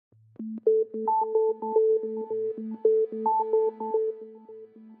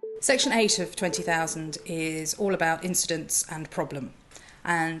Section 8 of 20,000 is all about incidents and problem.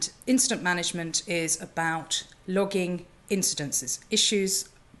 And incident management is about logging incidences, issues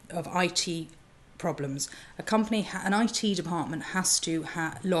of IT problems. An IT department has to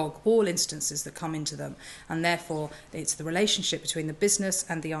log all instances that come into them, and therefore it's the relationship between the business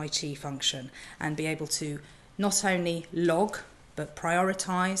and the IT function, and be able to not only log but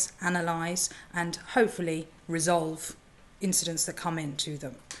prioritise, analyse and hopefully resolve incidents that come into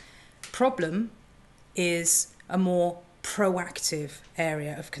them. Problem is a more proactive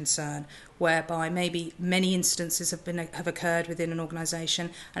area of concern, whereby maybe many instances have occurred within an organisation,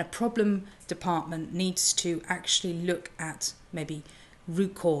 and a problem department needs to actually look at maybe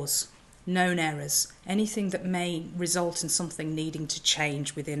root cause, known errors, anything that may result in something needing to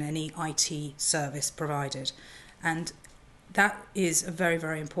change within any IT service provided. And that is a very,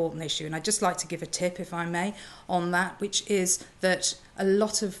 very important issue. And I'd just like to give a tip, if I may, on that, which is that a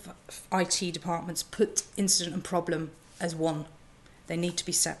lot of IT departments put incident and problem as one. They need to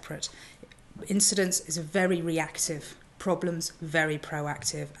be separate. Incidents is very reactive, problems very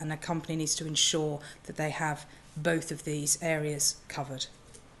proactive, and a company needs to ensure that they have both of these areas covered.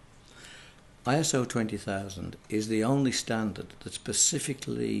 ISO 20000 is the only standard that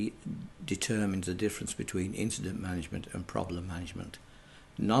specifically determines the difference between incident management and problem management.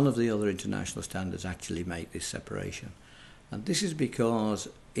 None of the other international standards actually make this separation. And this is because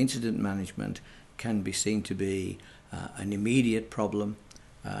incident management can be seen to be an immediate problem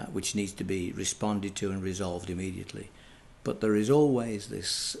which needs to be responded to and resolved immediately. But there is always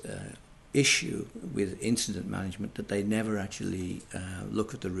this issue with incident management that they never actually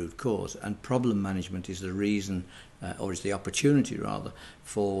look at the root cause, and problem management is the reason or is the opportunity rather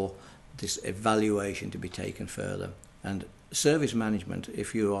for this evaluation to be taken further. And service management,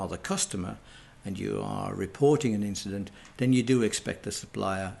 if you are the customer and you are reporting an incident, then you do expect the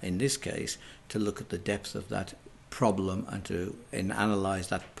supplier in this case to look at the depth of that problem and to analyse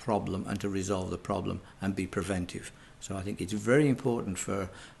that problem and to resolve the problem and be preventive. So I think it's very important for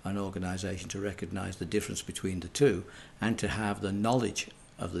an organisation to recognise the difference between the two and to have the knowledge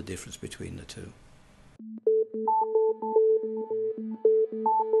of the difference between the two.